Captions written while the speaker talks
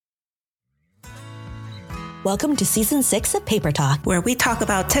Welcome to Season 6 of Paper Talk, where we talk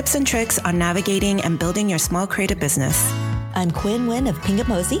about tips and tricks on navigating and building your small creative business. I'm Quynh of Pink &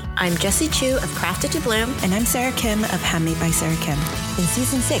 Mosey. I'm Jessie Chu of Crafted to Bloom. And I'm Sara Kim of Handmade by Sara Kim. In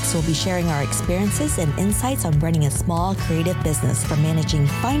Season 6, we'll be sharing our experiences and insights on running a small creative business, from managing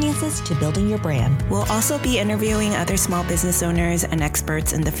finances to building your brand. We'll also be interviewing other small business owners and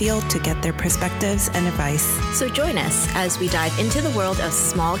experts in the field to get their perspectives and advice. So join us as we dive into the world of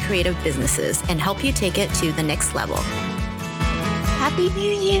small creative businesses and help you take it to the next level. Happy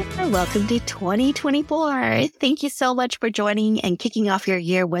New Year! Welcome to 2024. Thank you so much for joining and kicking off your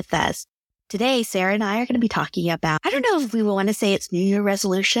year with us. Today, Sara and I are going to be talking about, I don't know if we want to say it's New Year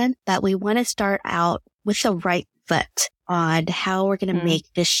resolution, but we want to start out with the right foot on how we're going to make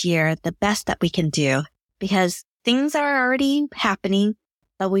this year the best that we can do, because things are already happening,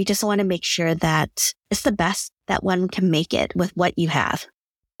 but we just want to make sure that it's the best that one can make it with what you have.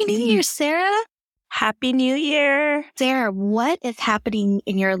 Happy New Year, Sara! Happy New Year. Sara, what is happening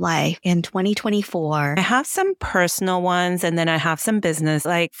in your life in 2024? I have some personal ones and then I have some business.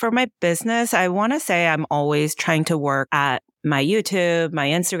 Like for my business, I want to say I'm always trying to work at my YouTube, my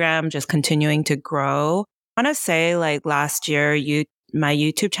Instagram, just continuing to grow. I want to say like last year, my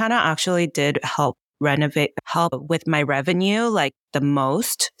YouTube channel actually did help with my revenue like the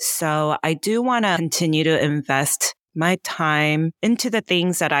most. So I do want to continue to invest my time into the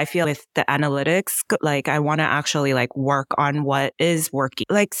things that I feel with the analytics, like I want to actually like work on what is working,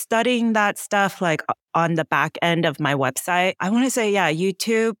 like studying that stuff, like on the back end of my website. I want to say,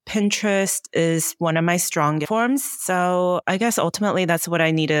 YouTube, Pinterest is one of my strong forms. So I guess ultimately that's what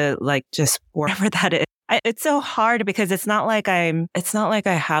I need to like just wherever that is. It's so hard because it's not like I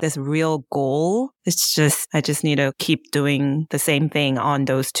have this real goal. It's just, I just need to keep doing the same thing on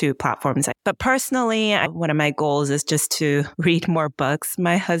those two platforms. But personally, one of my goals is just to read more books.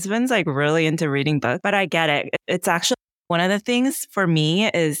 My husband's like really into reading books, but I get it. It's actually one of the things for me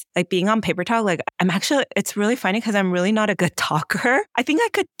is like being on Paper Talk. Like it's really funny because I'm really not a good talker. I think I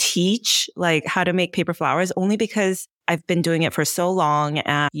could teach like how to make paper flowers only because I've been doing it for so long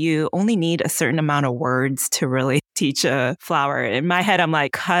and you only need a certain amount of words to really teach a flower. In my head, I'm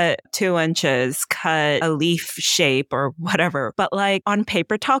like, cut 2 inches, cut a leaf shape or whatever. But like on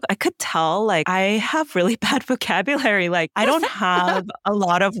Paper Talk, I could tell like I have really bad vocabulary. Like I don't have a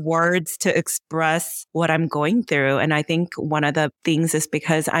lot of words to express what I'm going through. And I think one of the things is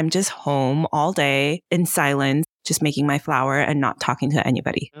because I'm just home all day in silence, just making my flower and not talking to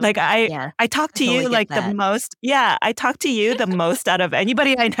anybody. Like I talk to you like the most. Yeah, I talk to you the most out of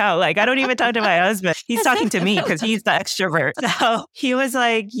anybody I know. Like I don't even talk to my husband. He's talking to me because he's the extrovert. So he was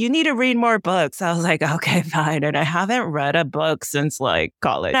like, you need to read more books. I was like, okay, fine. And I haven't read a book since like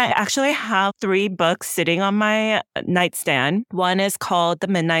college. I actually have 3 books sitting on my nightstand. One is called The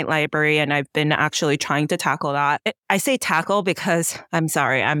Midnight Library, and I've been actually trying to tackle that. I say tackle because I'm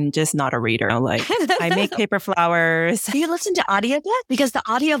sorry, I'm just not a reader. Like I make paper flowers. Do you listen to audiobook? Because the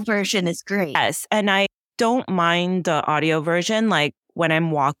audio version is great. Yes. And I don't mind the audio version, like when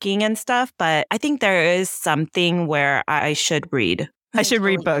I'm walking and stuff, but I think there is something where I should read. I should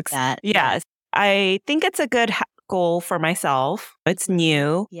read books. Yes. I think it's a good goal for myself. It's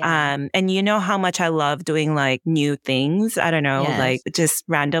new. Yeah. And you know how much I love doing like new things. I don't know, like just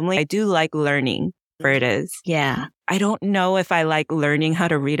randomly. I do like learning where it is. Yeah. I don't know if I like learning how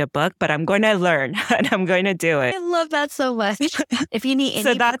to read a book, but I'm going to learn and I'm going to do it. I love that so much. If you need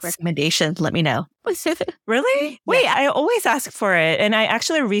any book recommendations, let me know. Really? Wait, I always ask for it. And I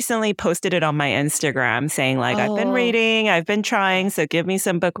actually recently posted it on my Instagram saying like, I've been reading, I've been trying, so give me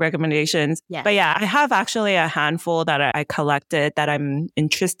some book recommendations. Yes. But yeah, I have actually a handful that I collected that I'm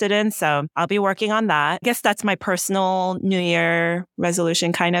interested in. So I'll be working on that. I guess that's my personal New Year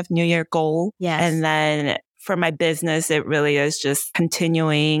resolution, kind of New Year goal. Yes. And then for my business, it really is just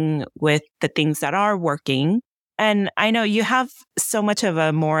continuing with the things that are working. And I know you have so much of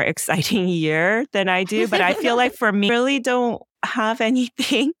a more exciting year than I do, but I feel like for me, I really don't have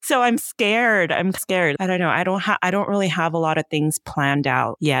anything. So I'm scared. I don't know. I don't really have a lot of things planned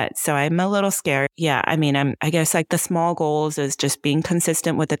out yet. So I'm a little scared. Yeah. I mean, I guess like the small goals is just being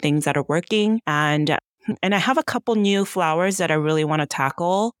consistent with the things that are working. And I have a couple new flowers that I really want to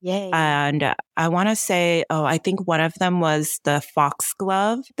tackle. Yay. And I want to say, I think one of them was the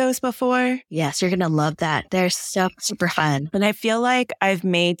foxglove, those before. Yes, you're going to love that. They're so super fun. And I feel like I've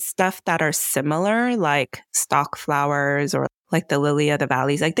made stuff that are similar, like stock flowers or like the lily of the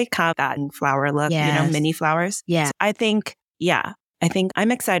valleys. Like they have that flower look, mini flowers. Yeah. So I think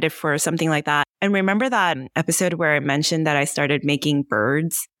I'm excited for something like that. And remember that episode where I mentioned that I started making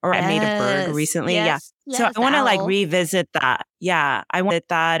birds? or I made a bird recently. Yes, Yeah. So yes, I want to like owl. revisit that. Yeah. I want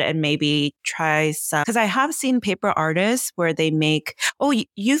that and maybe try some, because I have seen paper artists where they make,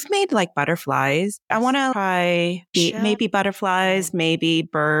 you've made like butterflies. I want to try maybe butterflies, maybe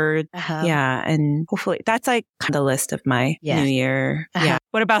birds. Yeah. And hopefully that's like the list of my new year. Yeah.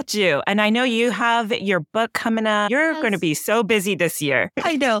 What about you? And I know you have your book coming up. You're going to be so busy this year.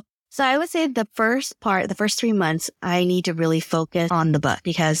 I know. So I would say the first 3 months, I need to really focus on the book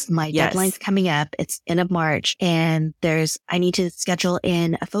because my deadline's coming up. It's end of March and I need to schedule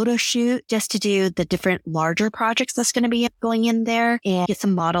in a photo shoot just to do the different larger projects that's going to be going in there and get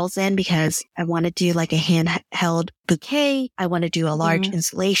some models in because I want to do like a handheld bouquet. I want to do a large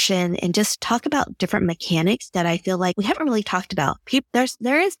installation and just talk about different mechanics that I feel like we haven't really talked about.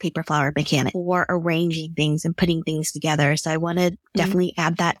 There is paper flower mechanic for arranging things and putting things together. So I want to definitely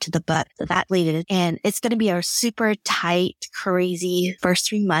add that to the book. So that related. And it's going to be a super tight, crazy first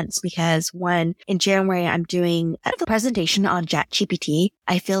 3 months because in January, I'm doing a presentation on ChatGPT.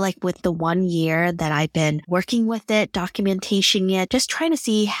 I feel like with the 1 year that I've been working with it, documentation it, just trying to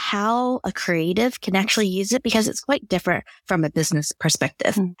see how a creative can actually use it because it's quite different from a business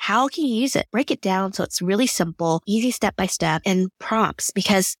perspective. How can you use it? Break it down so it's really simple, easy step by step, and prompts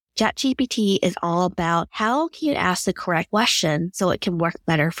because ChatGPT is all about how can you ask the correct question so it can work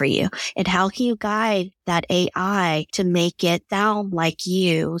better for you? And how can you guide that AI to make it sound like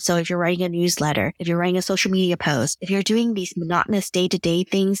you? So if you're writing a newsletter, if you're writing a social media post, if you're doing these monotonous day-to-day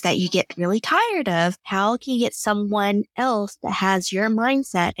things that you get really tired of, how can you get someone else that has your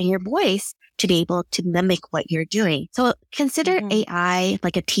mindset and your voice to be able to mimic what you're doing? So consider AI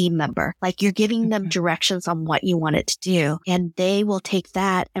like a team member, like you're giving them directions on what you want it to do, and they will take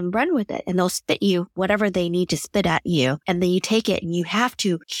that and run with it, and they'll spit you whatever they need to spit at you. And then you take it and you have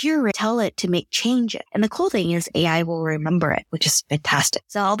to tell it to make changes. And the cool thing is AI will remember it, which is fantastic.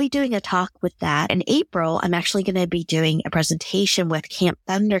 So I'll be doing a talk with that. In April, I'm actually going to be doing a presentation with Camp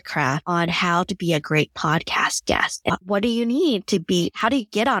Thundercraft on how to be a great podcast guest. What do you need how do you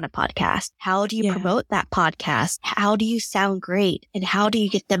get on a podcast? How do you promote that podcast? How do you sound great? And how do you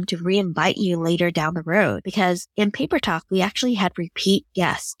get them to re-invite you later down the road? Because in Paper Talk, we actually had repeat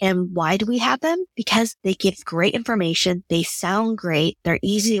guests. And why do we have them? Because they give great information. They sound great. They're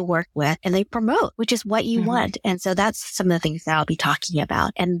easy to work with and they promote, which is what you want. And so that's some of the things that I'll be talking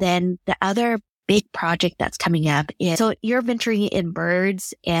about. And then the other big project that's coming up is, so you're venturing in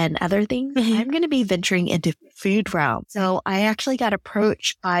birds and other things. I'm going to be venturing into food realm. So I actually got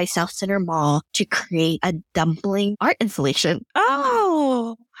approached by South Center Mall to create a dumpling art installation.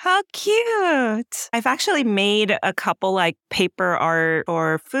 Oh, how cute. I've actually made a couple like paper art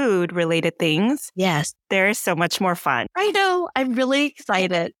or food related things. Yes. They're so much more fun. I know. I'm really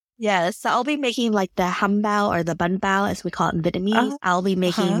excited. Yes. So I'll be making like the ham bao or the bun bao as we call it in Vietnamese. I'll be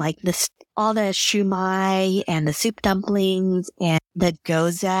making like all the shumai and the soup dumplings and the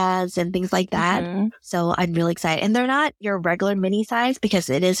gozas and things like that. So I'm really excited. And they're not your regular mini size because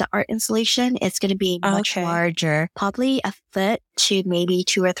it is an art installation. It's going to be much larger, probably a foot to maybe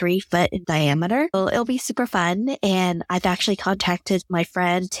 2 or 3 foot in diameter. So it'll be super fun. And I've actually contacted my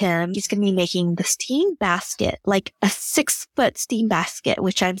friend Tim. He's going to be making the steam basket, like a 6-foot steam basket,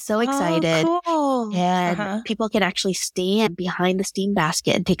 which I'm so excited. Oh, cool. And people can actually stand behind the steam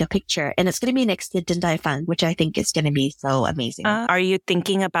basket and take a picture. And it's going to be next to Dindai Fun, which I think is going to be so amazing. Are you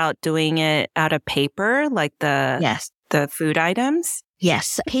thinking about doing it out of paper, like the food items?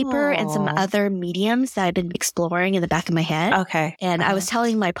 Yes, paper and some other mediums that I've been exploring in the back of my head. Okay. And I was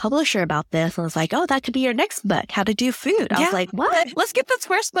telling my publisher about this. I was like, oh, that could be your next book, how to do food. I was like, what? Let's get this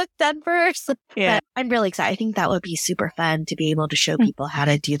first book done first. Yeah. But I'm really excited. I think that would be super fun to be able to show people how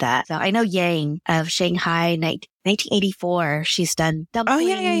to do that. So I know Yang of Shanghai 1984, she's done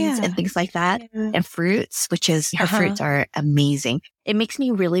dumplings and things like that and fruits, which is her fruits are amazing. It makes me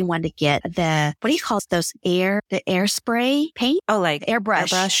really want to get what do you call those the air spray paint? Oh, like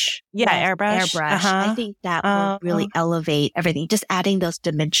airbrush. Yeah, airbrush. I think that will really elevate everything, just adding those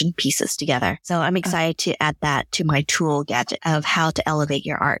dimension pieces together. So I'm excited to add that to my tool gadget of how to elevate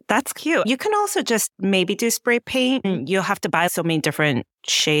your art. That's cute. You can also just maybe do spray paint. You'll have to buy so many different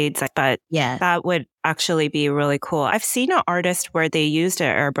shades, but that would actually be really cool. I've seen an artist where they used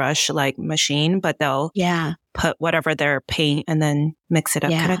an airbrush like machine, but they'll put whatever their paint and then mix it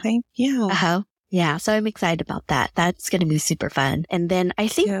up kind of thing. Yeah. Yeah, so I'm excited about that. That's going to be super fun. And then I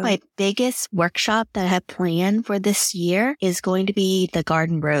think my biggest workshop that I have planned for this year is going to be the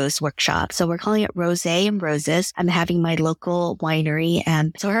Garden Rose workshop. So we're calling it Rosé and Roses. I'm having my local winery.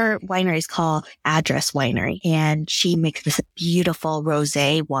 And so her winery is called Address Winery. And she makes this beautiful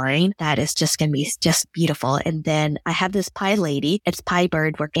rosé wine that is just going to be just beautiful. And then I have this pie lady. It's Pie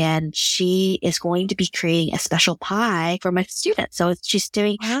Bird work. And she is going to be creating a special pie for my students. So she's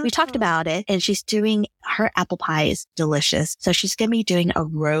doing, we talked about it, and she's doing, her apple pie is delicious. So she's going to be doing a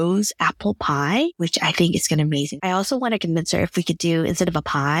rose apple pie, which I think is going to be amazing. I also want to convince her if we could do, instead of a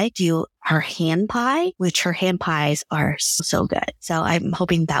pie, do her hand pie, which her hand pies are so good. So I'm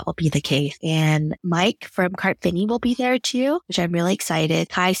hoping that will be the case. And Mike from Quynh will be there too, which I'm really excited.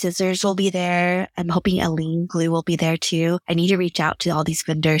 Kai Scissors will be there. I'm hoping Aline Glue will be there too. I need to reach out to all these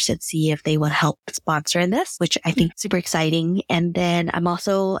vendors and see if they will help sponsor in this, which I think is super exciting. And then I'm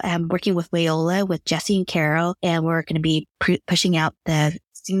also working with Wayola, with Jesse and Carol, and we're going to be pushing out the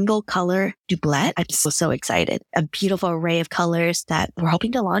single color doublet. I'm so excited. A beautiful array of colors that we're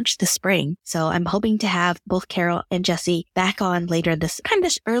hoping to launch this spring. So I'm hoping to have both Carol and Jesse back on later this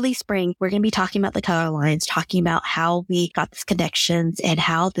early spring. We're going to be talking about the color lines, talking about how we got these connections and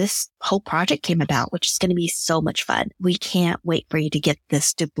how this whole project came about, which is going to be so much fun. We can't wait for you to get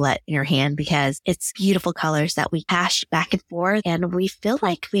this doublet in your hand because it's beautiful colors that we hash back and forth. And we feel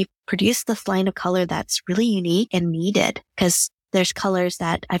like we've produced this line of color that's really unique and needed, because there's colors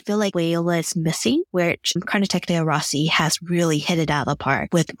that I feel like Wayola is missing, which Carnitectia Rossi has really hit it out of the park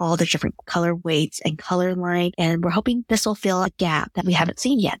with all the different color weights and color line. And we're hoping this will fill a gap that we haven't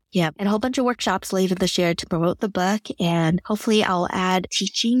seen yet. Yeah. And a whole bunch of workshops later this year to promote the book. And hopefully I'll add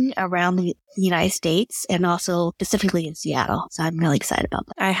teaching around the United States and also specifically in Seattle. So I'm really excited about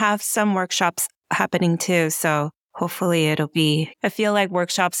that. I have some workshops happening too. So hopefully I feel like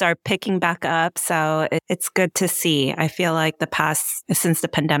workshops are picking back up. So it's good to see. I feel like since the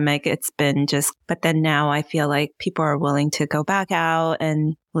pandemic, it's been but then now I feel like people are willing to go back out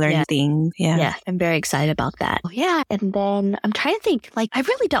and learn things. Yeah. I'm very excited about that. Yeah. And then I'm trying to think, I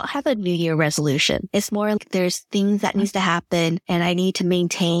really don't have a New Year resolution. It's more like there's things that needs to happen and I need to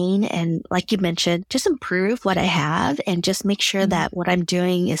maintain. And like you mentioned, just improve what I have and just make sure that what I'm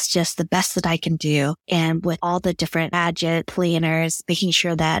doing is just the best that I can do. And with all the different budget planners, making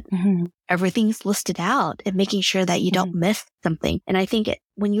sure that everything's listed out and making sure that you don't miss something. And I think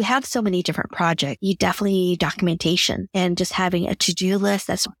when you have so many different projects, you definitely need documentation, and just having a to-do list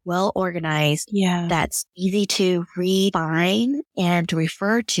that's well organized, that's easy to refine and to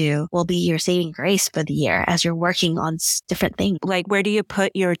refer to will be your saving grace for the year as you're working on different things. Like, where do you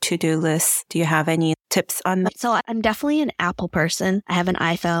put your to-do list? Do you have any tips on that? So I'm definitely an Apple person. I have an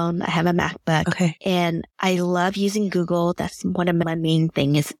iPhone. I have a MacBook. And I love using Google. That's one of my main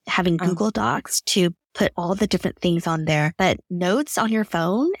things, is having Google Docs to put all the different things on there. But notes on your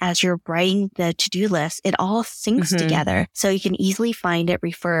phone, as you're writing the to-do list, it all syncs together. So you can easily find it,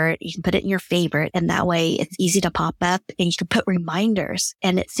 refer it, you can put it in your favorite, and that way it's easy to pop up, and you can put reminders,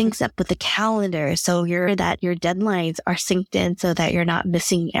 and it syncs up with the calendar. So your deadlines are synced in so that you're not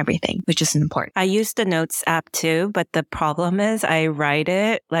missing everything, which is important. I use the Notes app too, but the problem is I write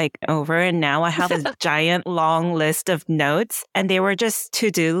it over, and now I have this giant long list of notes, and they were just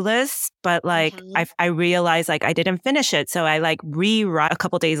to-do lists, but I realized I didn't finish it. So I rewrite a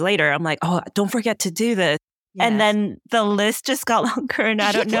couple days later. I'm like, oh, don't forget to do this. Yes. And then the list just got longer and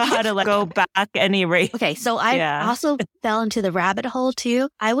I don't know how to go back and erase. Okay. So I also fell into the rabbit hole too.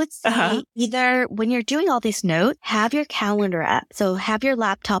 I would say either when you're doing all these notes, have your calendar app. So have your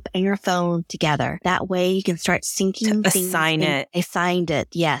laptop and your phone together. That way you can start syncing things. Assign it.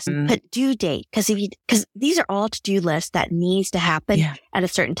 Yes. Put due date. Because these are all to-do lists that needs to happen at a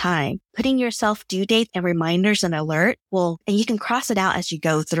certain time. Putting yourself due dates and reminders and alert and you can cross it out as you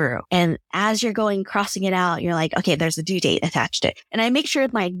go through. And as you're crossing it out, you're like, okay, there's a due date attached to it. And I make sure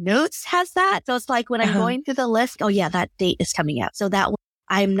my notes has that. So it's when I'm going through the list, oh yeah, that date is coming out. So that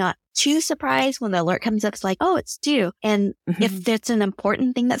I'm not too surprised when the alert comes up. It's oh, it's due. And if it's an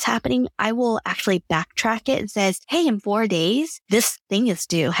important thing that's happening, I will actually backtrack it and says, hey, in 4 days, this thing is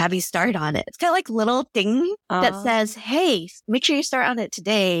due. Have you started on it? It's got little thing that says, hey, make sure you start on it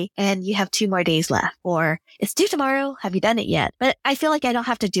today and you have 2 more days left, or it's due tomorrow. Have you done it yet? But I feel like I don't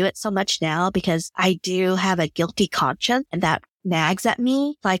have to do it so much now because I do have a guilty conscience, and that nags at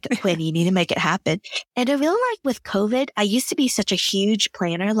me Quynh, you need to make it happen. And I feel like with COVID, I used to be such a huge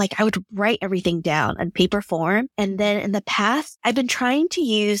planner. I would write everything down on paper form. And then in the past, I've been trying to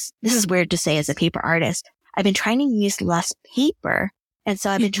use, this is weird to say as a paper artist, I've been trying to use less paper And so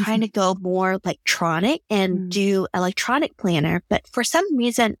I've been trying to go more electronic and do electronic planner. But for some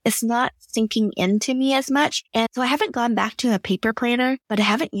reason, it's not sinking into me as much. And so I haven't gone back to a paper planner, but I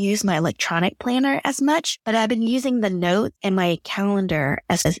haven't used my electronic planner as much. But I've been using the notes and my calendar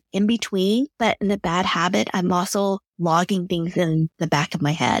as in between. But in the bad habit, I'm also logging things in the back of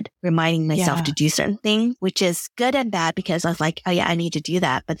my head, reminding myself to do certain things, which is good and bad because I was like, oh yeah, I need to do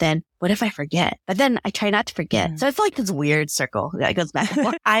that. But then what if I forget? But then I try not to forget. So I feel like this weird circle that goes back and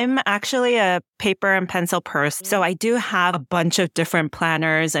forth. I'm actually a paper and pencil person. So I do have a bunch of different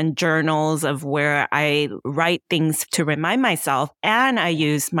planners and journals of where I write things to remind myself. And I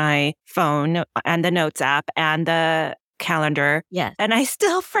use my phone and the notes app and the calendar. Yes. And I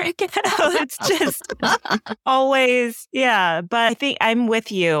still forget. It's just always, yeah. But I think I'm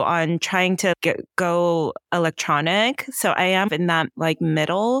with you on trying to go electronic. So I am in that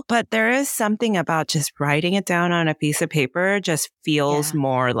middle, but there is something about just writing it down on a piece of paper just feels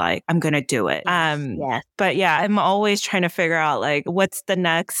more like I'm going to do it. But yeah, I'm always trying to figure out what's the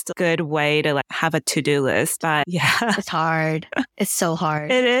next good way to have a to-do list. But yeah, it's hard. It's so hard.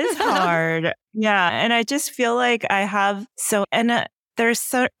 It is hard. Yeah. And I just feel like I have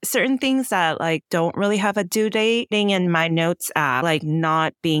there's certain things that don't really have a due date in my notes app,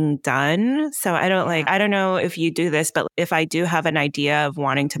 not being done. So I don't I don't know if you do this, but if I do have an idea of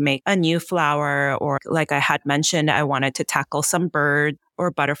wanting to make a new flower, or I had mentioned, I wanted to tackle some birds or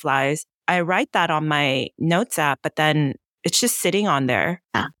butterflies, I write that on my notes app, but then it's just sitting on there.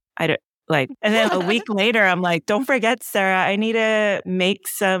 Yeah. I don't. And then a week later, I'm like, don't forget, Sarah, I need to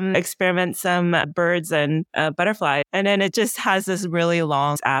experiment some birds and butterflies. And then it just has this really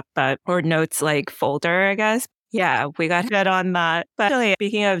long app, or notes folder, I guess. Yeah, we got good on that. But actually,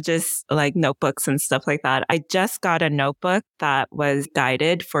 speaking of just notebooks and stuff like that, I just got a notebook that was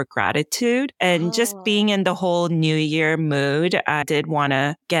guided for gratitude, and just being in the whole New Year mood, I did want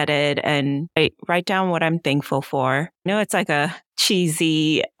to get it and write down what I'm thankful for. I know it's a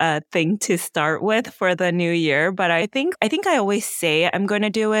cheesy thing to start with for the new year, but I think I always say I'm going to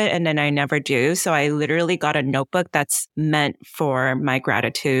do it and then I never do. So I literally got a notebook that's meant for my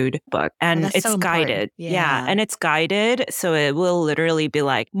gratitude book, and it's so guided. Yeah. And it's guided. So it will literally be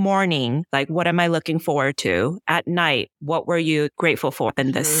morning, what am I looking forward to? At night, what were you grateful for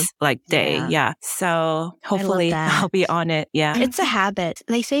in this day? Yeah. So hopefully I'll be on it. Yeah. It's a habit.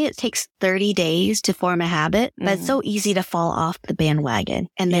 They say it takes 30 days to form a habit, but it's so easy to fall off the bandwagon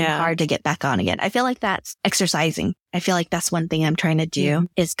and then hard to get back on again. I feel like that's exercising. I feel like that's one thing I'm trying to do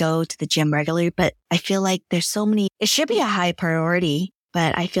is go to the gym regularly, but I feel like there's so many, it should be a high priority,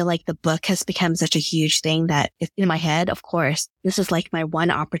 but I feel like the book has become such a huge thing that it's in my head. Of course, this is my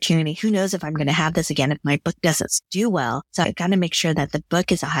one opportunity. Who knows if I'm going to have this again if my book doesn't do well. So I got to make sure that the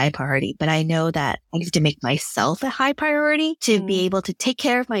book is a high priority, but I know that I need to make myself a high priority to be able to take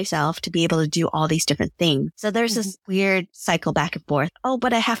care of myself, to be able to do all these different things. So there's this weird cycle back and forth. Oh,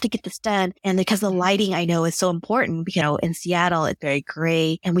 but I have to get this done. And because the lighting I know is so important, because in Seattle, it's very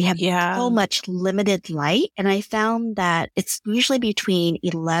gray and we have so much limited light. And I found that it's usually between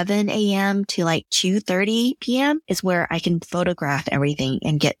 11 a.m. to 2:30 p.m. is where I can photograph everything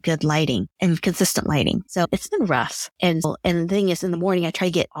and get good lighting and consistent lighting. So it's been rough. And the thing is, in the morning, I try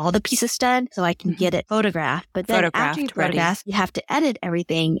to get all the pieces done so I can get it photographed. But then after you photograph, you have to edit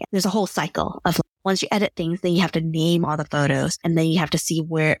everything. There's a whole cycle of once you edit things, then you have to name all the photos and then you have to see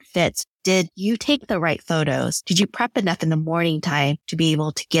where it fits. Did you take the right photos? Did you prep enough in the morning time to be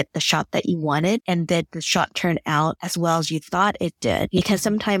able to get the shot that you wanted? And did the shot turn out as well as you thought it did? Because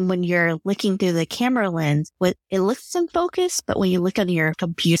sometimes when you're looking through the camera lens, it looks in focus, but when you look on your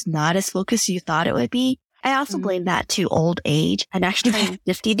computer, it's not as focused as you thought it would be. I also blame that to old age. I'm actually turning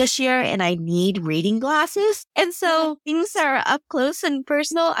 50 this year and I need reading glasses. And so things that are up close and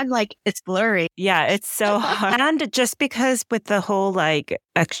personal, I'm it's blurry. Yeah, it's so hard. And just because with the whole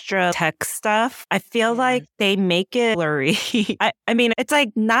extra tech stuff, I feel like they make it blurry. I mean, it's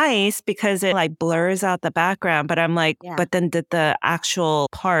nice because it blurs out the background, but I'm but then did the actual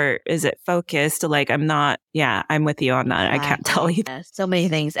part, is it focused? I'm not, I'm with you on that. I can't tell you. So many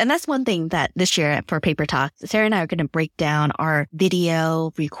things. And that's one thing that this year for Paper Talk, Sarah and I are going to break down our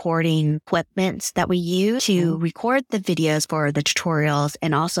video recording equipment that we use to record the videos for the tutorials,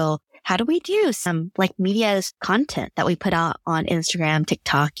 and also how do we do some media's content that we put out on Instagram,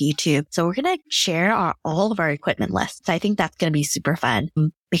 TikTok, YouTube. So we're going to share all of our equipment lists. I think that's going to be super fun.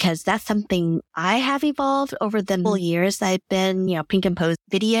 because that's something I have evolved over the years I've been, Pink and Post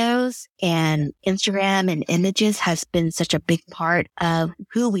videos, and Instagram and images has been such a big part of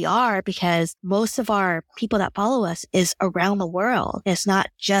who we are, because most of our people that follow us is around the world. It's not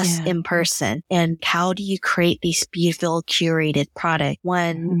just in person. And how do you create these beautiful curated products?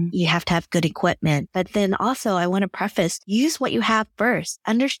 One, you have to have good equipment, but then also I want to preface, use what you have first,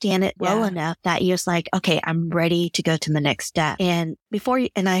 understand it well enough that you're just like, okay, I'm ready to go to the next step. And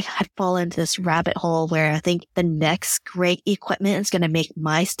and I had fallen into this rabbit hole where I think the next great equipment is going to make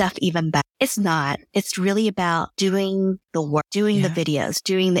my stuff even better. It's not. It's really about doing the work, doing the videos,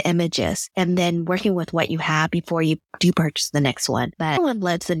 doing the images, and then working with what you have before you do purchase the next one. But no one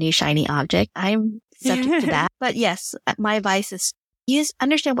loves the new shiny object. I'm subject to that. But yes, my advice is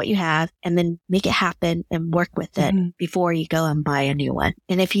understand what you have and then make it happen and work with it before you go and buy a new one.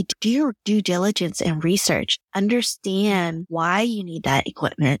 And if you do your due diligence and research, understand why you need that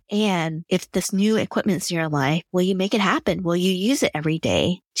equipment. And if this new equipment's in your life, will you make it happen? Will you use it every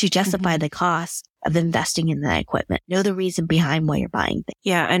day to justify the cost of investing in that equipment? Know the reason behind why you're buying things.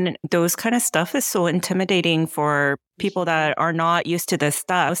 Yeah. And those kind of stuff is so intimidating for people that are not used to this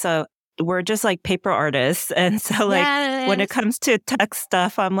stuff. So we're just like paper artists. And so when it comes to tech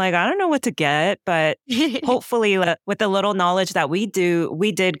stuff, I'm like, I don't know what to get, but hopefully with the little knowledge that we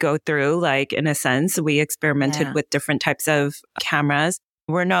did go through, like in a sense, we experimented with different types of cameras.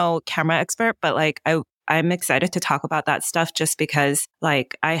 We're no camera expert, but like I'm excited to talk about that stuff just because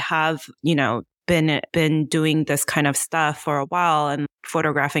like I have, been doing this kind of stuff for a while and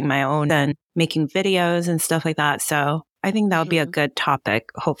photographing my own and making videos and stuff like that. So I think that would be a good topic,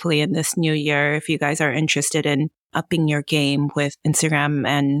 hopefully in this new year, if you guys are interested in upping your game with Instagram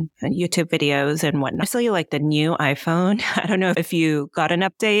and YouTube videos and whatnot. I saw you like the new iPhone. I don't know if you got an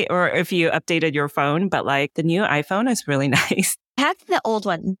update or if you updated your phone, but like the new iPhone is really nice. I have the old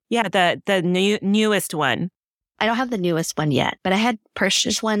one. Yeah, the newest one. I don't have the newest one yet, but I had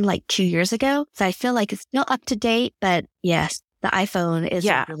purchased one like 2 years ago. So I feel like it's still up to date, but yes. The iPhone is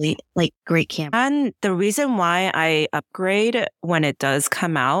a really like great camera. And the reason why I upgrade when it does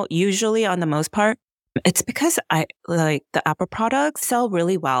come out, usually on the most part, it's because I like the Apple products sell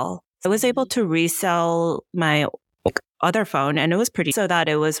really well. I was able to resell my other phone and it was so that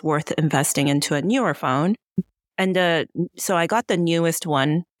it was worth investing into a newer phone. And so I got the newest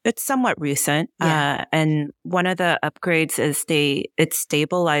one. It's somewhat recent. And one of the upgrades is it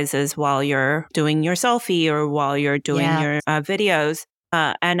stabilizes while you're doing your selfie or while you're doing your videos.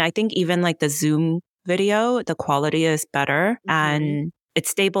 And I think even like the Zoom video, the quality is better and it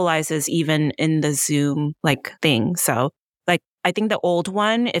stabilizes even in the Zoom like thing. So like, I think the old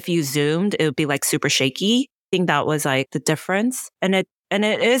one, if you zoomed, it would be like super shaky. I think that was like the difference. And it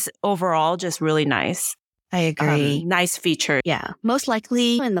is overall just really nice. I agree. Nice feature. Yeah. Most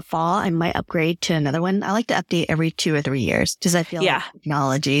likely in the fall, I might upgrade to another one. I like to update every 2 or 3 years because I feel like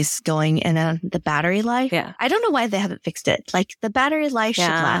technology's going in the battery life. Yeah. I don't know why they haven't fixed it. Like the battery life should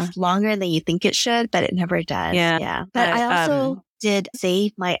last longer than you think it should, but it never does. Yeah. But I also did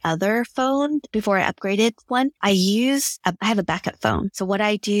save my other phone before I upgraded one. I have a backup phone. So what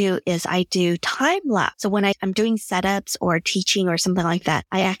I do is I do time lapse. So when I'm doing setups or teaching or something like that,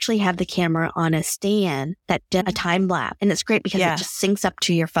 I actually have the camera on a stand that does a time lapse. And it's great because it just syncs up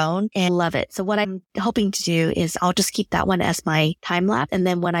to your phone and I love it. So what I'm hoping to do is I'll just keep that one as my time lapse. And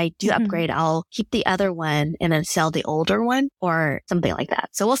then when I do upgrade, I'll keep the other one and then sell the older one or something like that.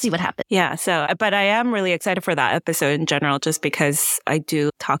 So we'll see what happens. Yeah. So, but I am really excited for that episode in general, just because I do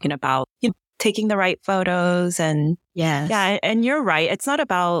talking about, taking the right photos and yeah. And you're right. It's not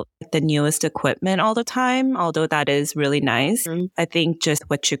about the newest equipment all the time, although that is really nice. I think just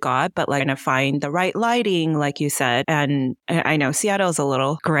what you got, but like gonna find the right lighting, like you said. And I know Seattle's a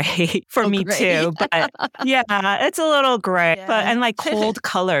little gray for me too, but it's a little gray, but and like cold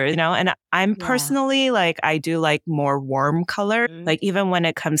colors, and I'm personally like, I do like more warm color. Like even when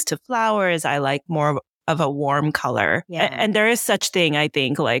it comes to flowers, I like more of a warm color. And there is such thing, I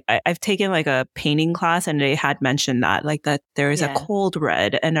think, like I've taken like a painting class and they had mentioned that, like that there is a cold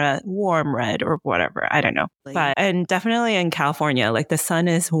red and a warm red or whatever. I don't know. But, and definitely in California, like the sun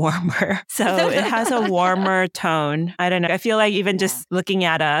is warmer. So it has a warmer tone. I don't know. I feel like even just looking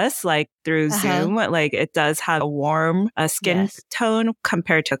at us, like through Zoom, like it does have a warm skin tone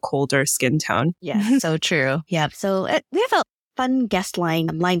compared to a colder skin tone. Yeah, so true. Yeah. So we have fun guest line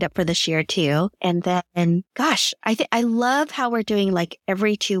lined up for this year too. And then, gosh, I love how we're doing like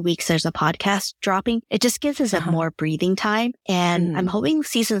every 2 weeks there's a podcast dropping. It just gives us a more breathing time. And I'm hoping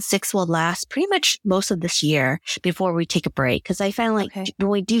season 6 will last pretty much most of this year before we take a break. Cause I find like when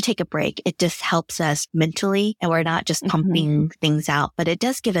we do take a break, it just helps us mentally and we're not just pumping things out, but it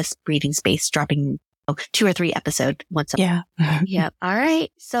does give us breathing space, dropping 2 or 3 episodes once a month. Yep. All right.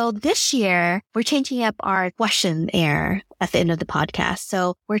 So this year we're changing up our questionnaire at the end of the podcast.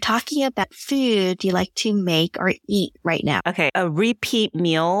 So we're talking about food you like to make or eat right now. Okay. A repeat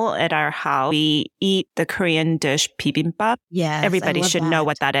meal at our house. We eat the Korean dish bibimbap. Yes. Everybody should know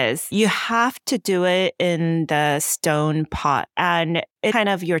what that is. You have to do it in the stone pot. And it's kind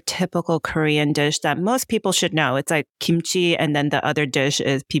of your typical Korean dish that most people should know. It's like kimchi and then the other dish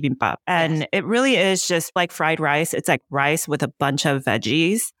is bibimbap. And it really is just like fried rice. It's like rice with a bunch of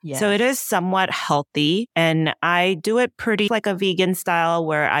veggies. Yes. So it is somewhat healthy. And I do it pretty like a vegan style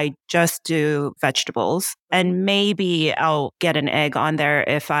where I just do vegetables. And maybe I'll get an egg on there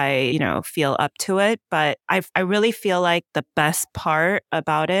if I, feel up to it. But I really feel like the best part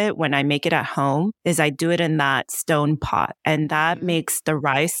about it when I make it at home is I do it in that stone pot. And that makes the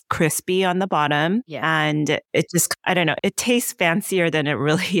rice crispy on the bottom. Yeah. And it just, I don't know, it tastes fancier than it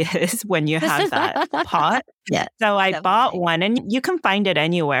really is when you have that pot. Yeah. So I bought one and you can find it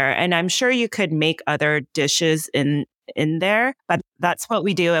anywhere. And I'm sure you could make other dishes in there, but that's what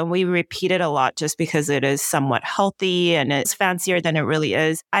we do. And we repeat it a lot just because it is somewhat healthy and it's fancier than it really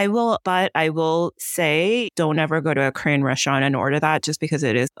is. I will say don't ever go to a Korean restaurant and order that just because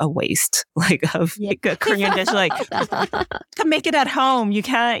it is a waste of like a Korean dish. Like come make it at home. You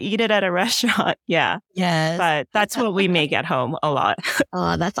can't eat it at a restaurant. Yeah. Yes. But that's what we make at home a lot.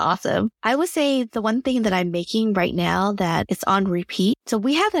 Oh, that's awesome. I would say the one thing that I'm making right now that it's on repeat. So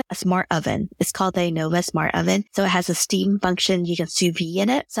we have a smart oven. It's called the Nova Smart Oven. So it has a steam function. You can sous vide in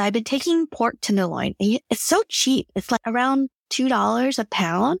it. So I've been taking pork tenderloin. It's so cheap. It's like around $2 a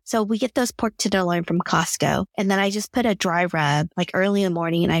pound. So we get those pork tenderloin from Costco. And then I just put a dry rub like early in the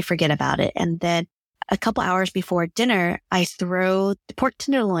morning and I forget about it. And then a couple hours before dinner, I throw the pork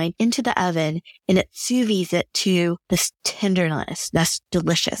tenderloin into the oven and it sous vides it to this tenderness. That's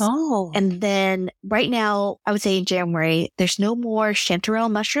delicious. Oh. And then right now, I would say in January, there's no more chanterelle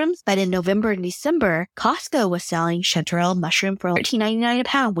mushrooms, but in November and December, Costco was selling chanterelle mushroom for $13.99 a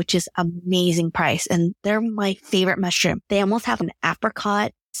pound, which is amazing price. And they're my favorite mushroom. They almost have an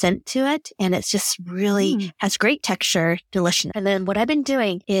apricot scent to it. And it's just really has great texture, delicious. And then what I've been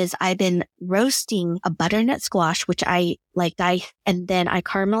doing is I've been roasting a butternut squash, which I dice, and then I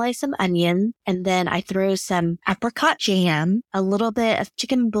caramelize some onion, and then I throw some apricot jam, a little bit of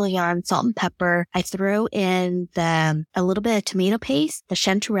chicken bouillon, salt and pepper. I throw in a little bit of tomato paste, the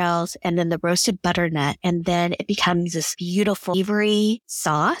chanterelles, and then the roasted butternut. And then it becomes this beautiful savory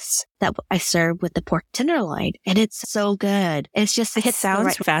sauce that I serve with the pork tenderloin. And it's so good. It's just, it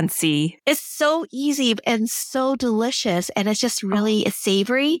sounds fancy. It's so easy and so delicious. And it's just really, it's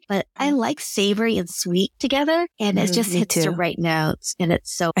savory, but I like savory and sweet together. And it just hits the right notes. And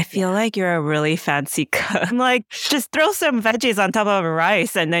it's so, I feel like you're a really fancy cook. I'm like, just throw some veggies on top of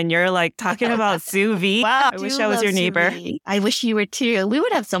rice. And then you're like talking about sous vide. Wow. I wish I was your neighbor. I wish you were too. We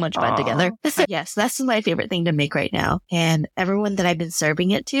would have so much fun together. So yes, that's my favorite thing to make right now. And everyone that I've been serving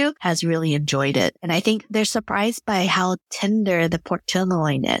it to has really enjoyed it. And I think they're surprised by how tender the pork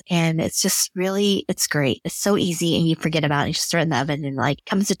tenderloin is. And it's just really, it's great. It's so easy and you forget about it. You just throw it in the oven and like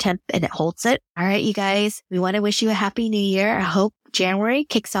comes to temp and it holds it. All right, you guys, we want to wish you a happy new year. I hope January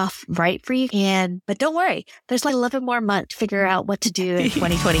kicks off right for you. But don't worry, there's like 11 more months to figure out what to do in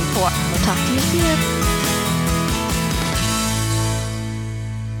 2024. We'll talk to you soon.